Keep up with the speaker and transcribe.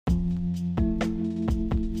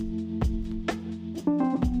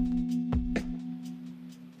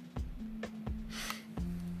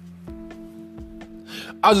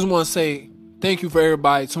I just want to say thank you for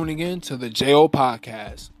everybody tuning in to the JO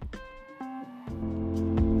podcast.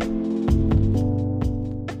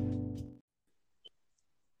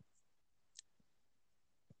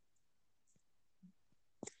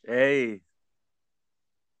 Hey,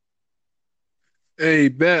 Hey,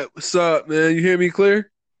 Bet, what's up, man? You hear me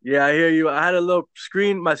clear? yeah, I hear you. I had a little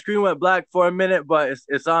screen. My screen went black for a minute, but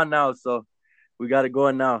it's on now, so we got it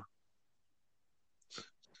going now.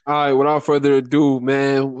 All right, without further ado,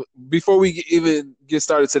 man, before we even get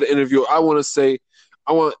started to the interview, I want to say,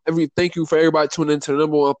 thank you for everybody tuning into the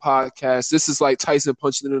number one podcast. This is like Tyson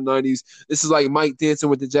punching in the 90s. This is like Mike dancing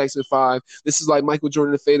with the Jackson 5. This is like Michael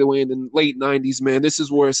Jordan the fadeaway in the late 90s, man. This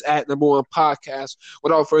is where it's at, number one podcast.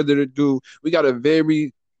 Without further ado, we got a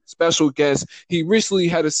very special guest. He recently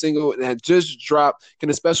had a single that just dropped. Can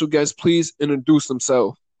the special guest please introduce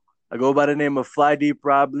himself? I go by the name of Flydeep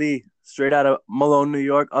Roblee, straight out of Malone, New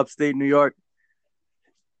York, upstate New York.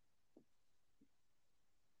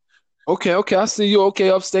 Okay, I see you. Okay,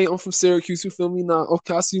 upstate. I'm from Syracuse. You feel me now?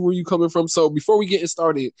 Okay, I see where you coming from. So before we get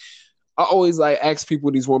started, I always like ask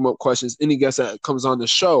people these warm up questions. Any guest that comes on the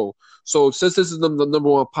show. So since this is the number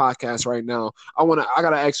one podcast right now, I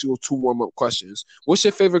gotta ask you two warm up questions. What's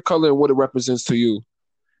your favorite color and what it represents to you?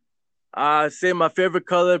 Say my favorite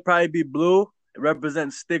color would probably be blue. It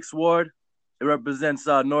represents Sticks Ward. It represents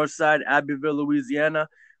North Side, Abbeville, Louisiana,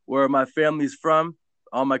 where my family's from.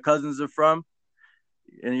 All my cousins are from,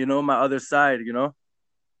 and my other side.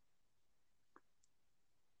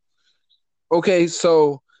 Okay,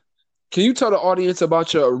 so can you tell the audience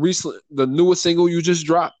about the newest single you just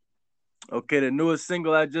dropped? Okay, the newest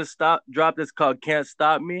single I just dropped is called "Can't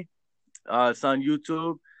Stop Me." It's on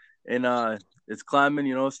YouTube, and it's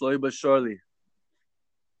climbing, slowly but surely.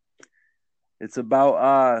 It's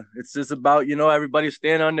just about, everybody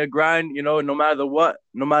staying on their grind, no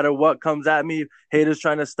matter what comes at me, haters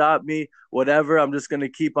trying to stop me, whatever, I'm just gonna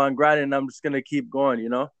keep on grinding and I'm just gonna keep going.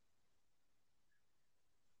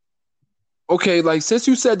 Okay, like since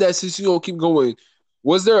you said that, since you don't keep going,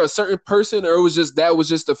 was there a certain person, or was just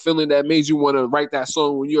the feeling that made you want to write that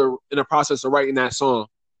song when you're in the process of writing that song?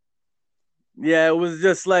 Yeah, it was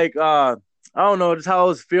just like I don't know, just how I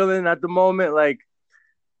was feeling at the moment. Like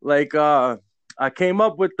I came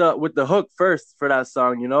up with the hook first for that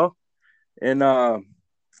song. And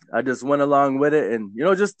I just went along with it, and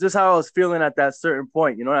just how I was feeling at that certain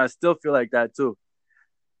point, and I still feel like that too.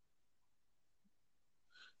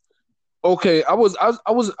 Okay,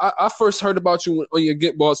 I first heard about you on your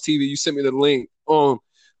Get Balls TV. You sent me the link.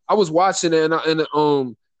 I was watching it, and I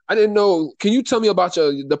didn't know. Can you tell me about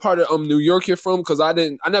the part of New York you're from? Because I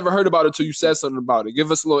never heard about it until you said something about it. Give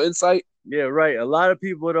us a little insight. Yeah, right. A lot of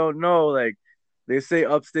people don't know. Like they say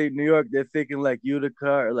upstate New York, they're thinking like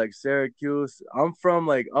Utica or like Syracuse. I'm from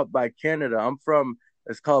like up by Canada.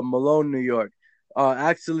 It's called Malone, New York.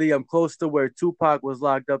 Actually, I'm close to where Tupac was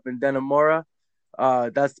locked up in Denimora.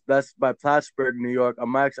 That's by Plattsburgh, New York.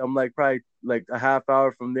 I'm like probably like a half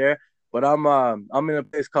hour from there. But I'm in a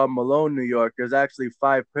place called Malone, New York. There's actually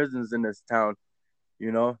 5 prisons in this town,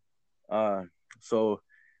 you know. Uh, so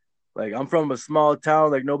like I'm from a small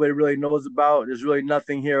town like nobody really knows about. There's really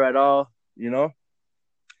nothing here at all. And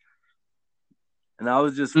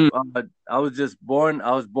Mm. I was just born.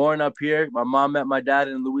 I was born up here. My mom met my dad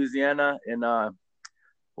in Louisiana, in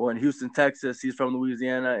Houston, Texas. He's from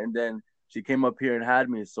Louisiana, and then she came up here and had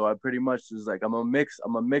me. So I pretty much was like I'm a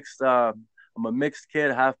mixed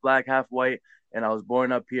kid, half black, half white, and I was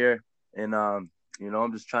born up here. And I'm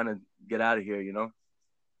just trying to get out of here.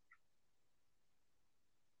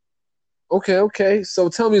 Okay. So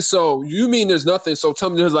tell me. So you mean there's nothing? So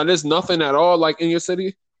tell me there's nothing at all like in your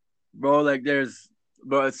city? Bro.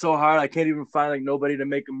 Bro, it's so hard. I can't even find like nobody to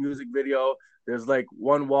make a music video. There's like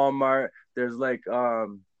one Walmart. There's like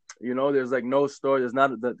there's like no store. There's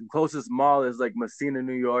not the closest mall is like Messina,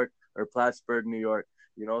 New York, or Plattsburgh, New York.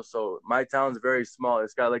 So my town's very small.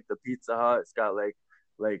 It's got like the Pizza Hut. It's got like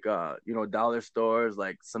dollar stores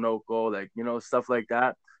like Sunoco, like stuff like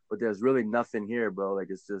that. But there's really nothing here, bro. Like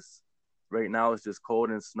it's just right now it's just cold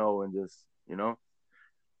and snow and just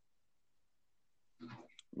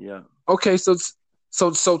yeah. Okay, so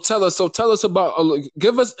tell us about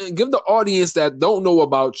give the audience that don't know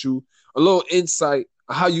about you a little insight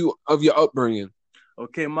how you of your upbringing.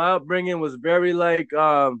 Okay, my upbringing was very like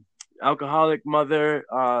alcoholic mother,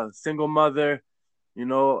 single mother,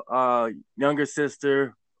 younger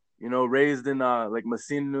sister, raised in like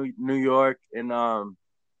Messina, New York, and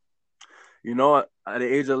at the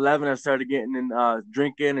age of 11, I started getting in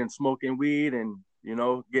drinking and smoking weed, and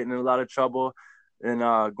getting in a lot of trouble, and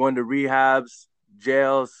going to rehabs,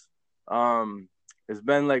 jails. It's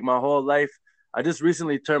been like my whole life. I just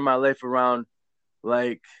recently turned my life around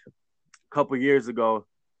like a couple years ago.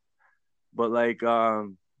 But like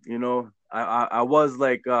you know, I was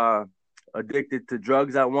like addicted to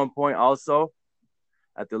drugs at one point also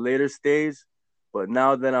at the later stage. But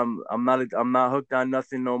now that I'm not hooked on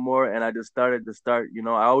nothing no more, and I just started to start. You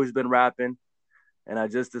know, I always been rapping, and I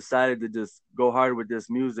just decided to just go hard with this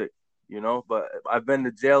music. You know, but I've been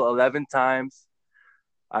to jail 11 times.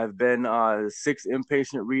 I've been 6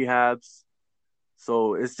 inpatient rehabs.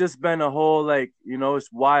 So it's just been a whole like, you know,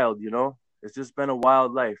 it's wild, you know? It's just been a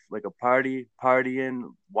wild life, like a partying,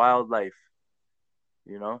 wild life,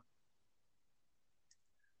 you know?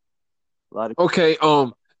 A lot of Okay,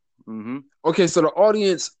 mm-hmm. okay, so the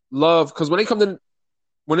audience love because when they come to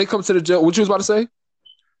the jail, what you was about to say?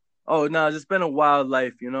 Oh no, it's just been a wild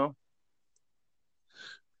life, you know?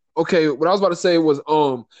 Okay, what I was about to say was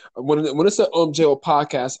when it's a jail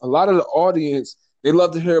podcast, a lot of the audience they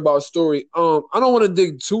love to hear about a story. I don't want to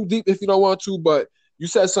dig too deep if you don't want to, but you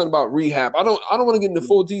said something about rehab. I don't want to get into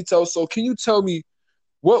full details. So can you tell me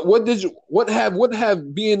what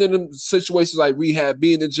have being in them situations like rehab,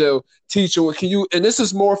 being in jail, teaching? Can you? And this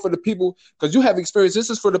is more for the people because you have experience. This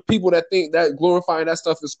is for the people that think that glorifying that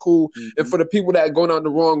stuff is cool, and Mm-hmm. for the people that are going on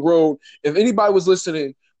the wrong road. If anybody was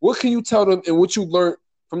listening, what can you tell them and what you learned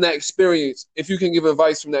from that experience? If you can give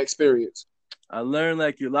advice from that experience. I learned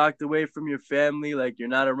like you're locked away from your family, like you're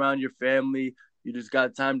not around your family. You just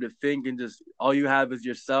got time to think and just all you have is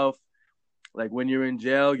yourself. Like when you're in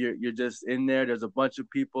jail, you're just in there. There's a bunch of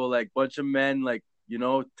people, like bunch of men, like you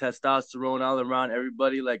know, testosterone all around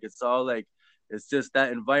everybody. Like it's all like it's just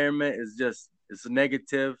that environment is just it's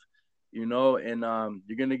negative, you know, and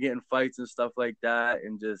you're gonna get in fights and stuff like that,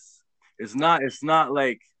 and just it's not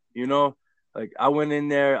like you know, like I went in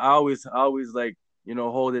there. I always like you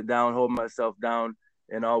know hold it down, hold myself down.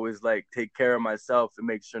 And always like take care of myself and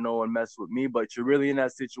make sure no one mess with me. But you're really in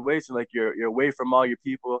that situation, like you're away from all your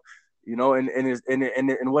people, you know, and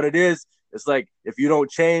what it is, it's like if you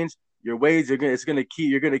don't change your ways, you're gonna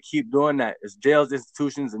keep doing that. It's jails,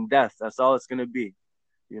 institutions, and death. That's all it's gonna be,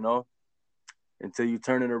 you know, until you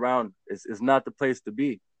turn it around. It's not the place to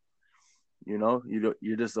be, you know.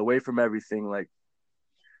 You're just away from everything, like.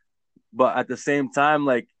 But at the same time,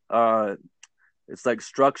 like it's like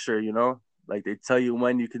structure, you know. Like they tell you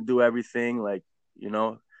when you can do everything, like you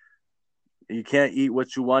know, you can't eat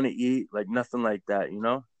what you want to eat, like nothing like that, you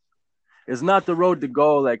know. It's not the road to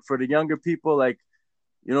go, like for the younger people, like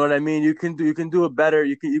you know what I mean? You can do it better.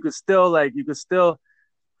 You can still like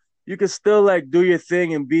do your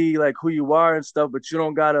thing and be like who you are and stuff, but you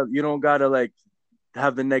don't gotta like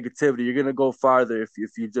have the negativity. You're gonna go farther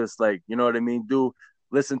if you just like you know what I mean. Do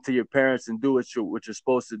listen to your parents and do what you're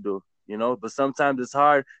supposed to do. You know, but sometimes it's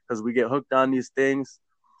hard because we get hooked on these things,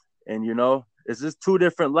 and you know it's just two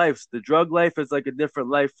different lives. The drug life is like a different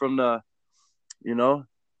life from the you know.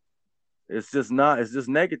 It's just not. It's just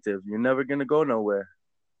negative. You're never gonna go nowhere.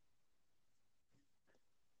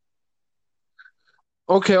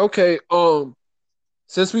 Okay, okay.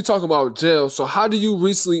 Since we talk about jail, so how do you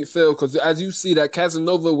recently feel? Because as you see, that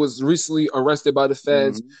Casanova was recently arrested by the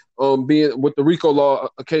feds, Mm-hmm. being with the RICO law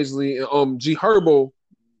occasionally. And, G Herbo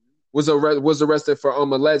was arrested for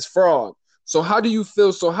alleged fraud. So how do you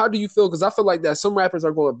feel? Because I feel like that some rappers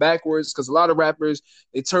are going backwards because a lot of rappers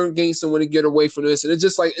they turn gangster when they get away from this, and it's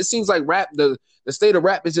just like it seems like rap the state of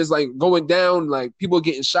rap is just like going down. Like people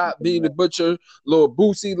getting shot, being the butcher, Lil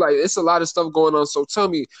Boosie. Like it's a lot of stuff going on. So tell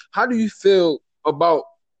me, how do you feel about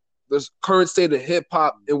the current state of hip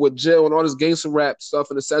hop and with jail and all this gangster rap stuff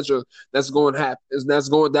and etc. That's going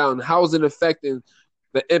down? How is it affecting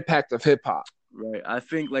the impact of hip hop? Right. I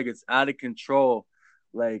think like it's out of control.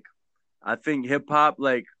 Like I think hip hop,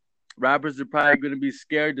 like rappers are probably gonna be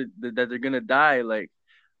scared that they're gonna die. Like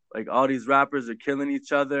all these rappers are killing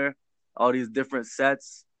each other. All these different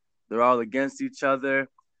sets, they're all against each other.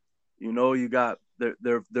 You know, you got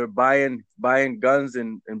they're buying guns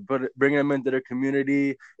and bringing them into their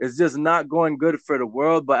community. It's just not going good for the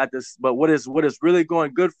world. But what is really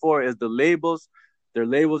going good for is the labels, their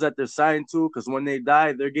labels that they're signed to. Because when they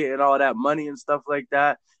die, they're getting all that money and stuff like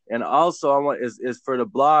that. And also, I want is for the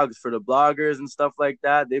blogs, for the bloggers and stuff like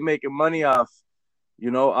that. They making money off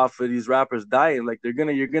of these rappers dying. Like you're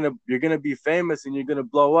gonna be famous and you're gonna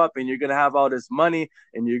blow up and you're gonna have all this money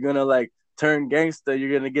and you're gonna like turn gangster.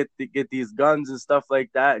 You're gonna get these guns and stuff like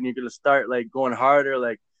that, and you're gonna start like going harder.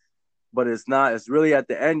 Like, but it's not. It's really at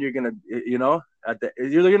the end you're gonna you're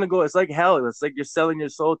gonna go. It's like hell. It's like you're selling your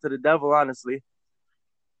soul to the devil. Honestly.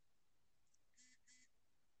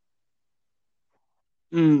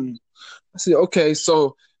 Mm. I see. Okay,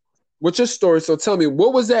 so with your story, so tell me,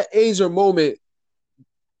 what was that age or moment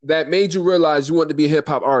that made you realize you wanted to be a hip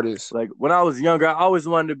hop artist? Like when I was younger, I always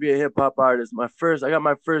wanted to be a hip hop artist. I got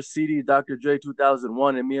my first CD, Dr. Dre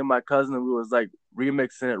 2001, and me and my cousin, we was like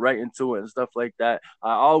remixing it right into it and stuff like that.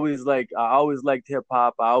 I always liked hip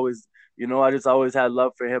hop. I just always had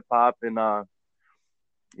love for hip hop, and probably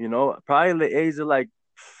like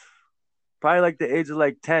the age of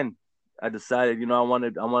like 10. I decided, I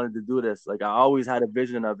wanted to do this. Like I always had a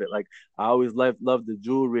vision of it. Like I always loved the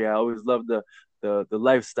jewelry. I always loved the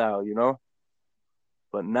lifestyle,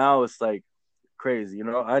 But now it's like crazy,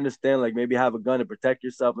 I understand like maybe have a gun to protect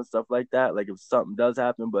yourself and stuff like that, like if something does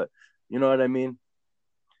happen, but you know what I mean?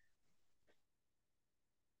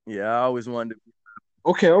 Yeah, I always wanted to.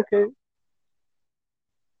 Okay.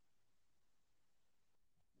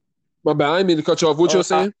 My bad. I didn't mean to cut you off. What you're I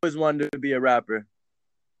saying? always wanted to be a rapper.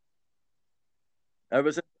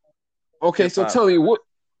 Ever since Okay, so hip-hop. tell me what.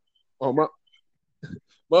 Oh my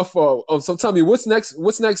fault. So tell me what's next.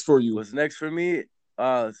 What's next for you? What's next for me?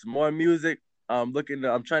 Some more music. I'm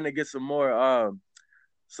trying to get some more. I'm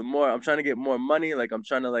trying to get more money. Like I'm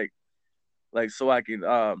trying to like so I can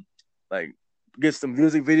like get some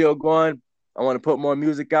music video going. I want to put more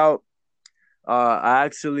music out.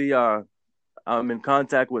 I'm in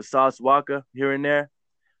contact with Sauce Walker here and there,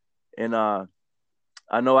 and I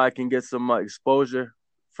know I can get some exposure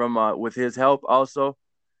from with his help also.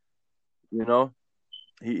 You know,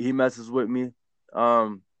 he messes with me.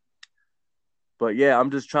 Um, but yeah,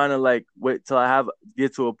 I'm just trying to like wait till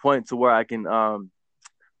get to a point to where I can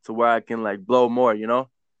like blow more.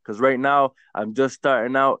 Because right now I'm just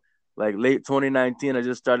starting out. Like late 2019, I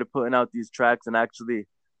just started putting out these tracks and actually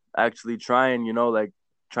trying, like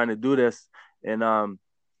trying to do this. And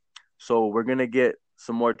so we're gonna get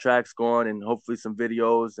some more tracks going and hopefully some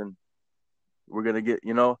videos, and we're gonna get,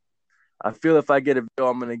 I feel if I get a video,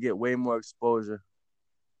 I'm gonna get way more exposure.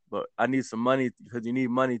 But I need some money because you need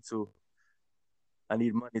money too. I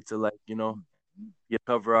need money to like, get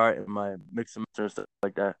cover art and my mix and master and stuff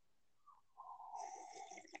like that.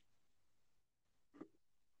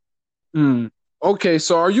 Okay,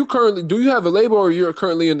 so do you have a label or you're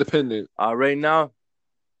currently independent? Right now,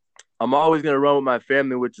 I'm always gonna run with my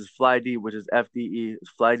family, which is Flydeep, which is FDE,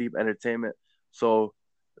 it's Flydeep Entertainment. So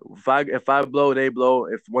if I blow, they blow.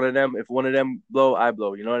 If one of them blow, I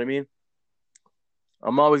blow. You know what I mean?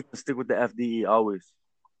 I'm always gonna stick with the FDE always.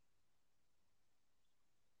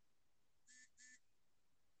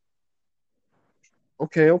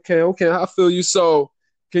 Okay. I feel you. So,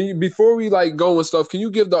 can you before we like go and stuff, can you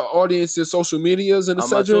give the audience your social medias and On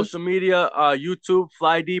my etc.? social media, YouTube,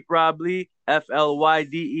 Flydeep Roblee,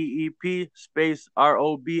 FLYDEEP space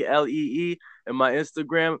ROBLEE, and my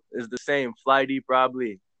Instagram is the same, Flydeep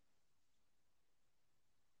Roblee.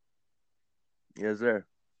 Yes, sir.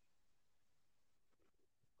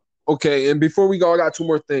 Okay, and before we go, I got two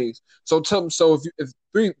more things. So tell me, so if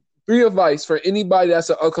three advice for anybody that's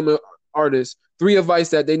an upcoming artist, three advice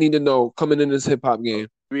that they need to know coming in this hip hop game.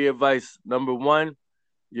 Three advice. Number one,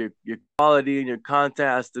 your quality and your content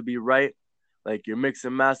has to be right. Like your mix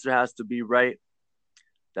and master has to be right.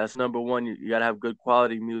 That's number one. You gotta have good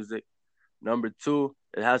quality music. Number two,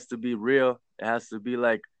 it has to be real. It has to be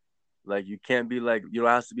like you can't be like you don't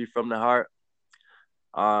have to be from the heart.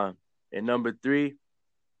 Uh, and number three,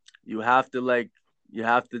 you have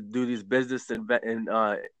to do these business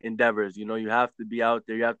endeavors. You have to be out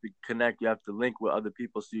there. You have to connect. You have to link with other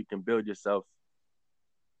people so you can build yourself.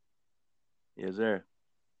 Yes, sir.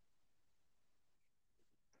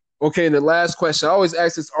 Okay, and the last question, I always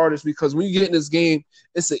ask this artist because when you get in this game,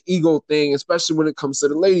 it's an ego thing, especially when it comes to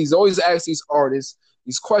the ladies. I always ask these artists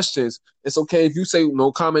these questions. It's okay if you say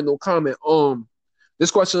no comment, no comment.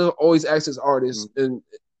 This question I always ask this artist, and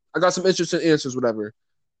I got some interesting answers, whatever.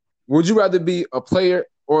 Would you rather be a player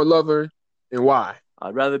or a lover, and why?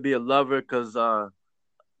 I'd rather be a lover because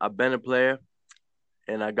I've been a player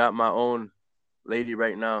and I got my own lady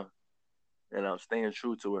right now, and I'm staying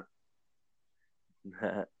true to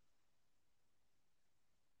her.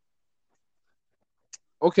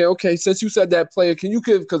 Okay. Since you said that player, can you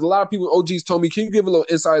give? Because a lot of people, OGs told me, can you give a little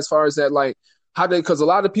insight as far as that, like how they? Because a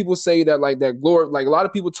lot of people say that, like that glory, like a lot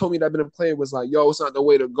of people told me that been a player was like, yo, it's not the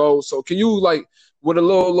way to go. So can you like with a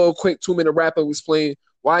little quick 2 minute wrap up explain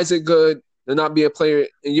why is it good to not be a player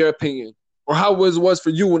in your opinion, or how was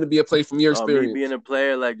for you when to be a player from your Me experience? being a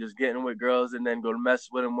player, like just getting with girls and then go to mess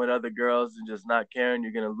with them with other girls and just not caring,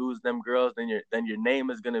 you're gonna lose them girls. Then your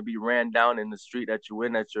name is gonna be ran down in the street that you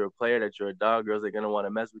win, that you're a player, that you're a dog. Girls are gonna want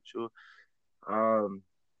to mess with you. Um,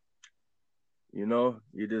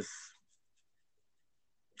 you just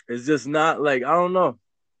it's just not like I don't know.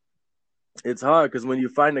 It's hard because when you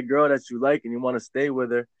find a girl that you like and you want to stay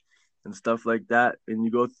with her, and stuff like that, and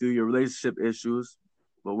you go through your relationship issues.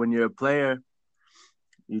 But when you're a player,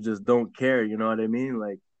 you just don't care. You know what I mean?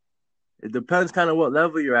 Like it depends kind of what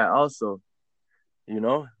level you're at, also.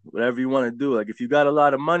 Whatever you want to do. Like if you got a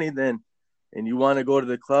lot of money, then and you want to go to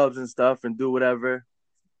the clubs and stuff and do whatever,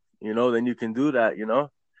 then you can do that.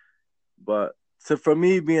 But so for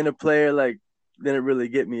me, being a player, like, didn't really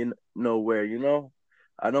get me nowhere.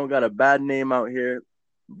 I don't got a bad name out here,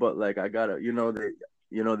 but like I got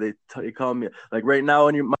they call me like right now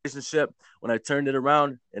in my relationship. When I turned it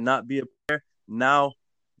around and not be a player, now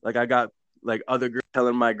like I got like other girls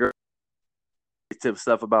telling my girl tip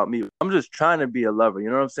stuff about me. I'm just trying to be a lover. You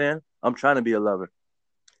know what I'm saying? I'm trying to be a lover.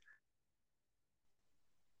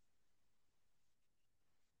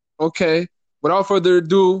 Okay. Without further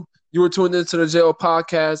ado, you were tuned into the Jail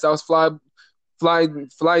Podcast. That was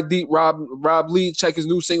Flydeep, Roblee. Check his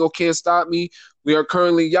new single, Can't Stop Me. We are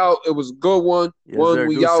currently out. It was a good one. Yes, sir.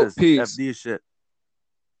 We out. Deuces. Peace. FD shit.